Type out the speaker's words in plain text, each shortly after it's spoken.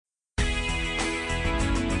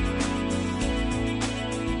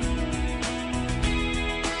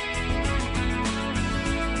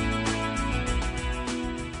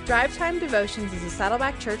Drive Time Devotions is a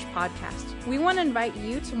Saddleback Church podcast. We want to invite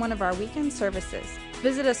you to one of our weekend services.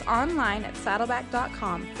 Visit us online at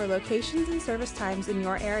saddleback.com for locations and service times in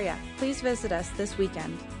your area. Please visit us this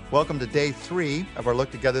weekend. Welcome to day 3 of our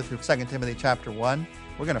look together through 2 Timothy chapter 1.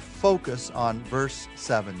 We're going to focus on verse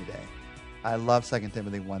 7 today. I love 2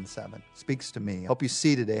 Timothy 1:7. Speaks to me. I hope you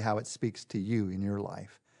see today how it speaks to you in your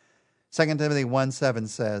life. 2 Timothy 1:7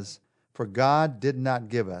 says, "For God did not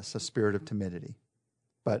give us a spirit of timidity,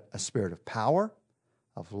 but a spirit of power,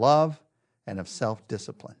 of love, and of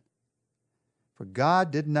self-discipline." For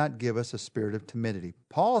God did not give us a spirit of timidity.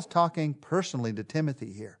 Paul is talking personally to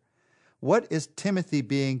Timothy here. What is Timothy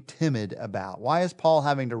being timid about? Why is Paul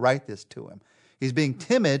having to write this to him? He's being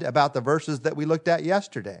timid about the verses that we looked at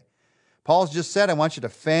yesterday. Paul's just said, I want you to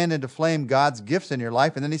fan into flame God's gifts in your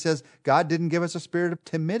life. And then he says, God didn't give us a spirit of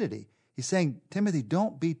timidity. He's saying, Timothy,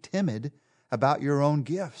 don't be timid about your own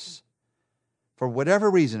gifts. For whatever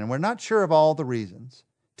reason, and we're not sure of all the reasons,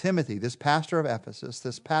 Timothy, this pastor of Ephesus,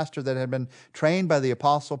 this pastor that had been trained by the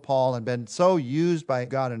Apostle Paul and been so used by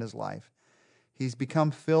God in his life, he's become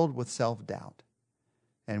filled with self-doubt.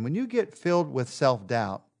 And when you get filled with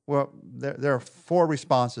self-doubt, well, there are 4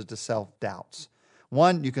 responses to self-doubts.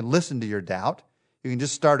 One, you can listen to your doubt. You can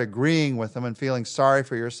just start agreeing with them and feeling sorry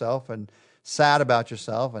for yourself and sad about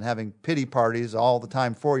yourself and having pity parties all the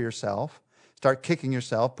time for yourself. Start kicking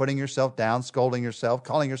yourself, putting yourself down, scolding yourself,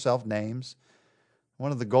 calling yourself names.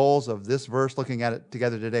 One of the goals of this verse, looking at it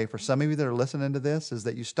together today, for some of you that are listening to this, is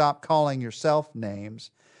that you stop calling yourself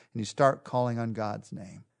names and you start calling on God's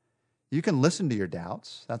name. You can listen to your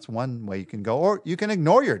doubts. That's one way you can go. Or you can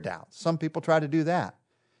ignore your doubts. Some people try to do that.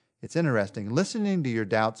 It's interesting. Listening to your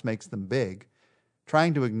doubts makes them big.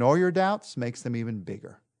 Trying to ignore your doubts makes them even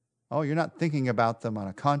bigger. Oh, you're not thinking about them on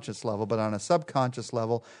a conscious level, but on a subconscious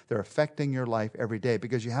level, they're affecting your life every day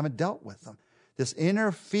because you haven't dealt with them. This inner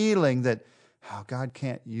feeling that, oh, God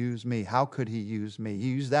can't use me. How could he use me? He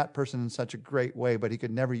used that person in such a great way, but he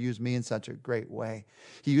could never use me in such a great way.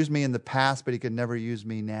 He used me in the past, but he could never use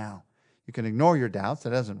me now. You can ignore your doubts.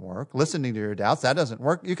 That doesn't work. Listening to your doubts. That doesn't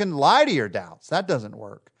work. You can lie to your doubts. That doesn't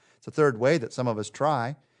work. It's a third way that some of us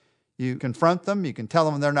try. You confront them. You can tell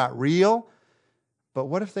them they're not real. But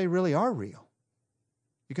what if they really are real?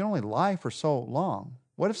 You can only lie for so long.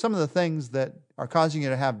 What if some of the things that are causing you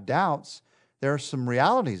to have doubts, there are some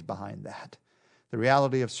realities behind that? The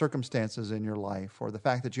reality of circumstances in your life, or the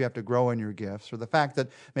fact that you have to grow in your gifts, or the fact that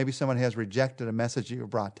maybe someone has rejected a message that you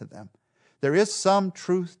brought to them. There is some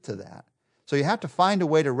truth to that. So you have to find a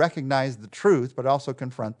way to recognize the truth, but also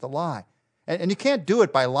confront the lie. And you can't do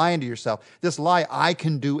it by lying to yourself. This lie, I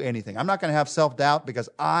can do anything. I'm not going to have self-doubt because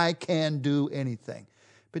I can do anything.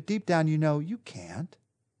 But deep down, you know you can't.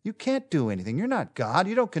 You can't do anything. You're not God.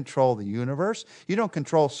 You don't control the universe. You don't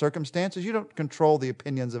control circumstances. You don't control the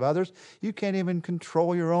opinions of others. You can't even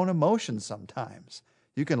control your own emotions sometimes.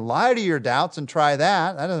 You can lie to your doubts and try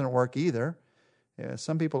that. That doesn't work either.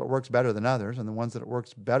 Some people it works better than others, and the ones that it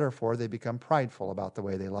works better for, they become prideful about the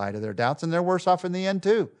way they lie to their doubts, and they're worse off in the end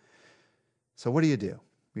too. So what do?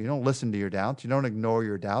 You don't listen to your doubts. You don't ignore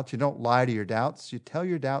your doubts. You don't lie to your doubts. You tell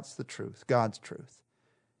your doubts the truth, God's truth,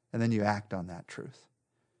 and then you act on that truth.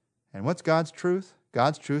 And what's God's truth?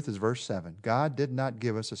 God's truth is verse 7. God did not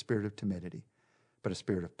give us a spirit of timidity, but a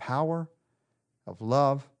spirit of power, of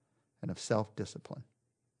love, and of self-discipline.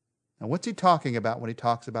 Now, what's he talking about when he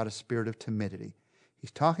talks about a spirit of timidity?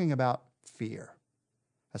 He's talking about fear,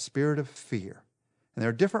 a spirit of fear. And there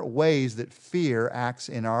are different ways that fear acts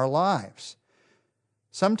in our lives.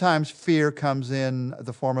 Sometimes fear comes in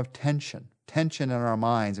the form of tension in our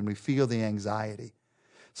minds, and we feel the anxiety.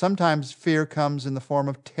 Sometimes fear comes in the form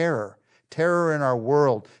of terror in our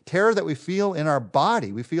world, terror that we feel in our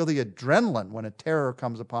body. We feel the adrenaline when a terror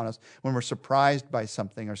comes upon us, when we're surprised by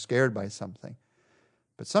something or scared by something.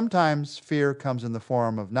 But sometimes fear comes in the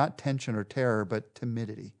form of not tension or terror, but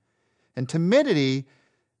timidity. And timidity,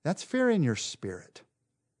 that's fear in your spirit,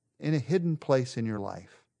 in a hidden place in your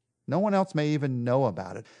life. No one else may even know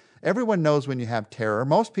about it. Everyone knows when you have terror.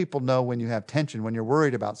 Most people know when you have tension, when you're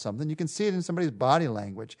worried about something. You can see it in somebody's body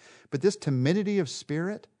language. But this timidity of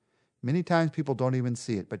spirit, many times people don't even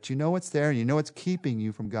see it. But you know it's there, and you know it's keeping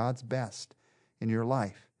you from God's best in your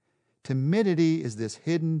life. Timidity is this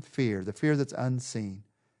hidden fear, the fear that's unseen.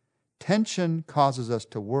 Tension causes us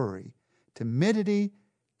to worry. Timidity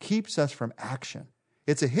keeps us from action.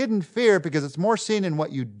 It's a hidden fear because it's more seen in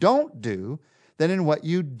what you don't do than in what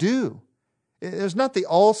you do. There's not the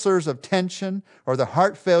ulcers of tension or the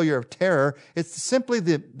heart failure of terror. It's simply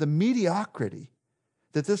the mediocrity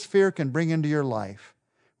that this fear can bring into your life,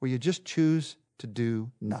 where you just choose to do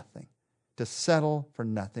nothing, to settle for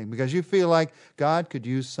nothing because you feel like God could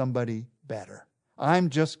use somebody better. I'm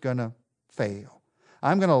just going to fail.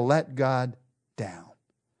 I'm going to let God down.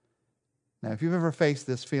 Now, if you've ever faced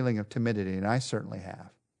this feeling of timidity, and I certainly have,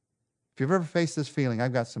 if you've ever faced this feeling,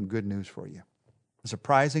 I've got some good news for you. A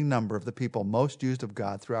surprising number of the people most used of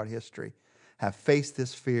God throughout history have faced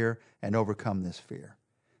this fear and overcome this fear.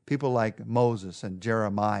 People like Moses and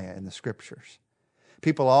Jeremiah in the Scriptures.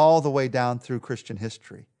 People all the way down through Christian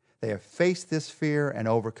history. They have faced this fear and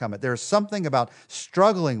overcome it. There is something about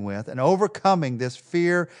struggling with and overcoming this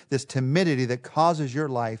fear, this timidity that causes your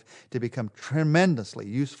life to become tremendously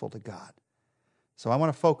useful to God. So I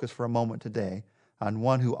want to focus for a moment today on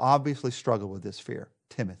one who obviously struggled with this fear,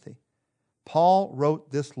 Timothy. Paul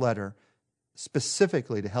wrote this letter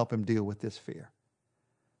specifically to help him deal with this fear.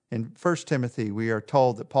 In 1 Timothy, we are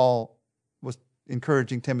told that Paul was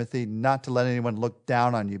encouraging Timothy not to let anyone look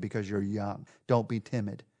down on you because you're young. Don't be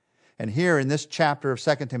timid. And here in this chapter of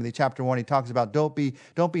 2 Timothy, chapter 1, he talks about don't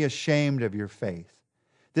be ashamed of your faith.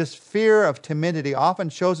 This fear of timidity often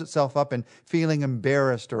shows itself up in feeling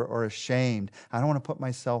embarrassed or ashamed. I don't want to put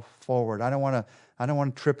myself forward. I don't want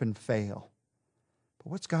to trip and fail.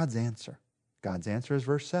 But what's God's answer? God's answer is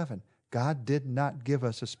verse 7. God did not give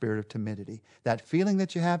us a spirit of timidity. That feeling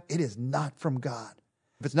that you have, it is not from God.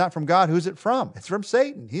 If it's not from God, who's it from? It's from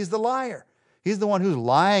Satan. He's the liar. He's the one who's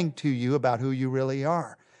lying to you about who you really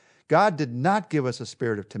are. God did not give us a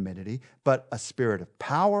spirit of timidity, but a spirit of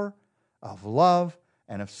power, of love,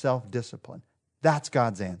 and of self-discipline. That's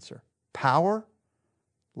God's answer. Power,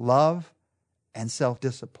 love, and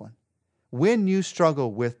self-discipline. When you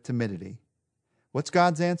struggle with timidity, what's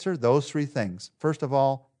God's answer? Those three things. First of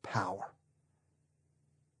all, power.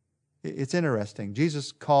 It's interesting.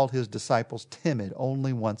 Jesus called his disciples timid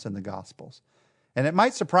only once in the Gospels. And it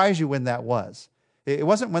might surprise you when that was. It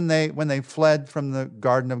wasn't when they fled from the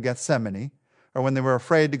Garden of Gethsemane or when they were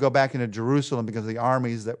afraid to go back into Jerusalem because of the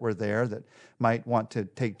armies that were there that might want to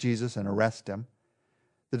take Jesus and arrest him.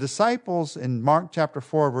 The disciples in Mark chapter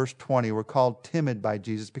 4, verse 20 were called timid by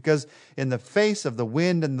Jesus because in the face of the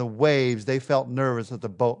wind and the waves, they felt nervous that the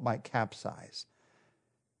boat might capsize.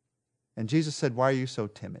 And Jesus said, "Why are you so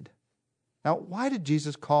timid?" Now, why did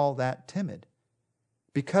Jesus call that timid?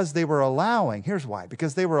 Because they were allowing, here's why,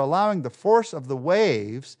 because they were allowing the force of the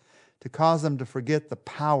waves to cause them to forget the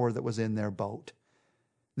power that was in their boat.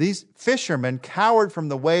 These fishermen cowered from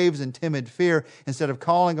the waves in timid fear instead of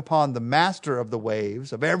calling upon the master of the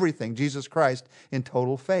waves, of everything, Jesus Christ, in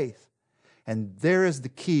total faith. And there is the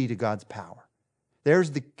key to God's power.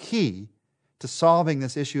 There's the key to solving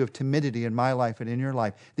this issue of timidity in my life and in your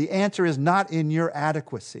life. The answer is not in your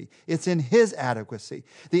adequacy. It's in His adequacy.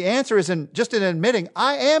 The answer is just in admitting,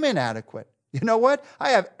 I am inadequate. You know what? I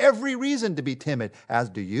have every reason to be timid, as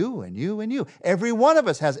do you and you and you. Every one of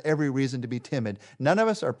us has every reason to be timid. None of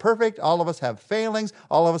us are perfect. All of us have failings.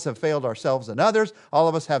 All of us have failed ourselves and others. All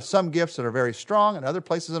of us have some gifts that are very strong and other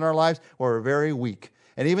places in our lives where we're very weak.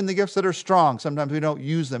 And even the gifts that are strong, sometimes we don't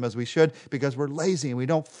use them as we should because we're lazy and we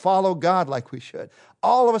don't follow God like we should.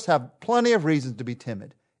 All of us have plenty of reasons to be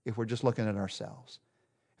timid if we're just looking at ourselves.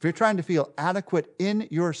 If you're trying to feel adequate in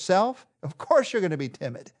yourself, of course you're going to be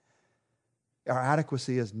timid. Our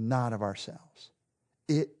adequacy is not of ourselves.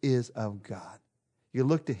 It is of God. You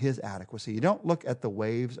look to His adequacy. You don't look at the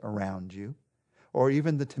waves around you or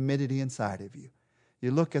even the timidity inside of you.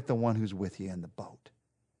 You look at the one who's with you in the boat.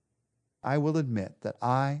 I will admit that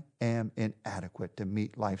I am inadequate to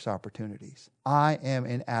meet life's opportunities. I am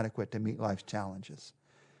inadequate to meet life's challenges.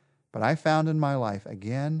 But I found in my life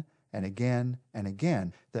again and again and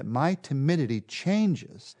again that my timidity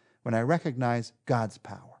changes when I recognize God's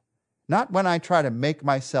power. Not when I try to make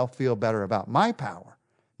myself feel better about my power.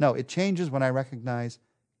 No, it changes when I recognize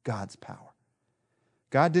God's power.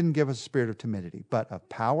 God didn't give us a spirit of timidity, but of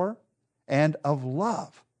power and of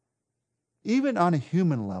love. Even on a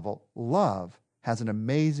human level, love has an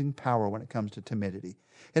amazing power when it comes to timidity.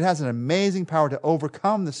 It has an amazing power to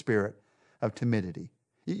overcome the spirit of timidity.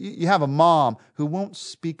 You have a mom who won't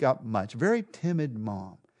speak up much, very timid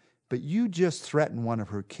mom, but you just threaten one of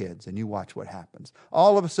her kids and you watch what happens.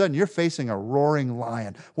 All of a sudden, you're facing a roaring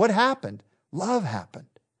lion. What happened? Love happened.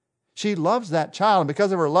 She loves that child, and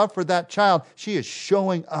because of her love for that child, she is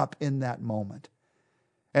showing up in that moment.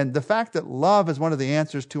 And the fact that love is one of the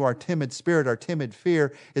answers to our timid spirit, our timid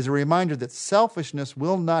fear, is a reminder that selfishness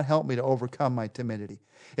will not help me to overcome my timidity.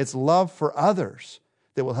 It's love for others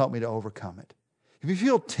that will help me to overcome it. If you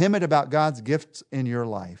feel timid about God's gifts in your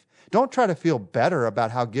life, don't try to feel better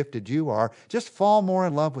about how gifted you are. Just fall more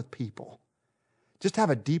in love with people. Just have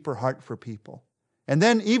a deeper heart for people. And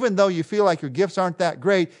then even though you feel like your gifts aren't that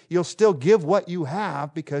great, you'll still give what you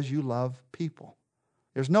have because you love people.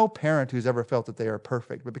 There's no parent who's ever felt that they are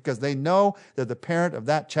perfect, but because they know they're the parent of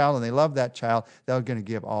that child and they love that child, they're going to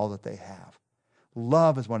give all that they have.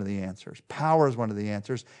 Love is one of the answers. Power is one of the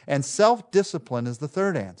answers. And self-discipline is the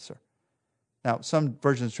third answer. Now, some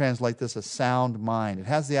versions translate this as sound mind. It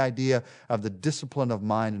has the idea of the discipline of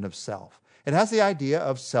mind and of self. It has the idea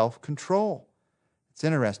of self-control. It's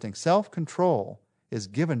interesting. Self-control is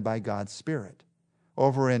given by God's Spirit.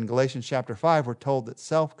 Over in Galatians chapter 5, we're told that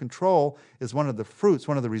self-control is one of the fruits,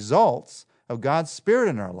 one of the results of God's Spirit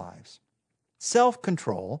in our lives.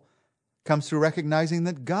 Self-control comes through recognizing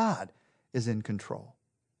that God is in control.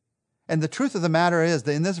 And the truth of the matter is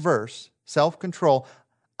that in this verse, self-control,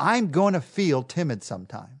 I'm going to feel timid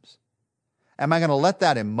sometimes. Am I going to let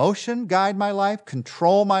that emotion guide my life,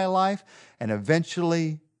 control my life, and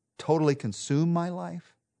eventually totally consume my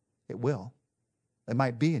life? It will. It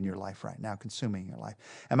might be in your life right now, consuming your life.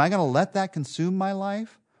 Am I going to let that consume my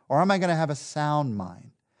life? Or am I going to have a sound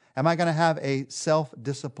mind? Am I going to have a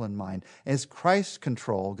self-disciplined mind? Is Christ's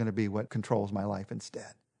control going to be what controls my life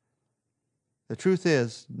instead? The truth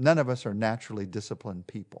is, none of us are naturally disciplined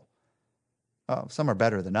people. Some are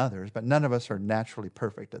better than others, but none of us are naturally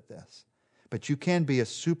perfect at this. But you can be a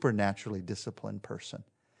supernaturally disciplined person.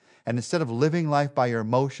 And instead of living life by your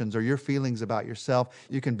emotions or your feelings about yourself,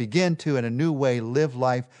 you can begin to, in a new way, live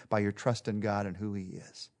life by your trust in God and who He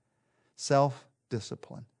is.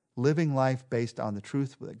 Self-discipline. Living life based on the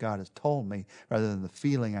truth that God has told me rather than the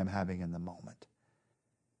feeling I'm having in the moment.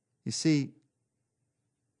 You see,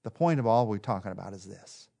 the point of all we're talking about is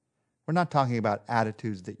this. We're not talking about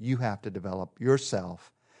attitudes that you have to develop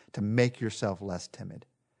yourself to make yourself less timid.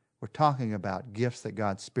 We're talking about gifts that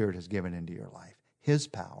God's Spirit has given into your life. His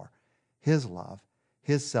power, His love,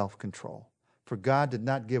 His self-control. For God did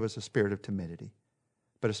not give us a spirit of timidity,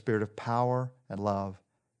 but a spirit of power and love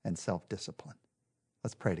and self-discipline.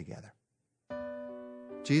 Let's pray together.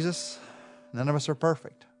 Jesus, none of us are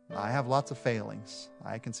perfect. I have lots of failings.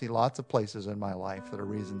 I can see lots of places in my life that are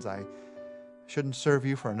reasons I shouldn't serve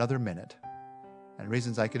You for another minute, and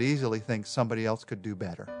reasons I could easily think somebody else could do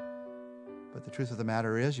better. But the truth of the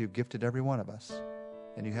matter is, You've gifted every one of us.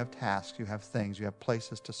 And You have tasks, You have things, You have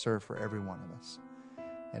places to serve for every one of us.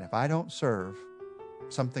 And if I don't serve,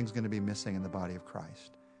 something's going to be missing in the body of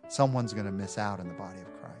Christ. Someone's going to miss out in the body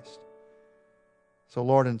of Christ. So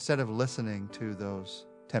Lord, instead of listening to those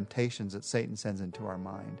temptations that Satan sends into our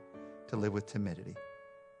mind to live with timidity,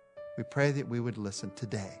 we pray that we would listen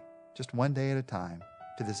today, just one day at a time,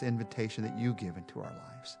 to this invitation that You give into our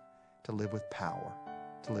lives, to live with power,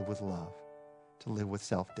 to live with love, to live with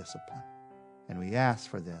self-discipline. And we ask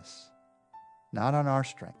for this, not on our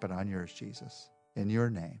strength, but on Yours, Jesus. In Your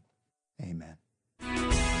name, amen.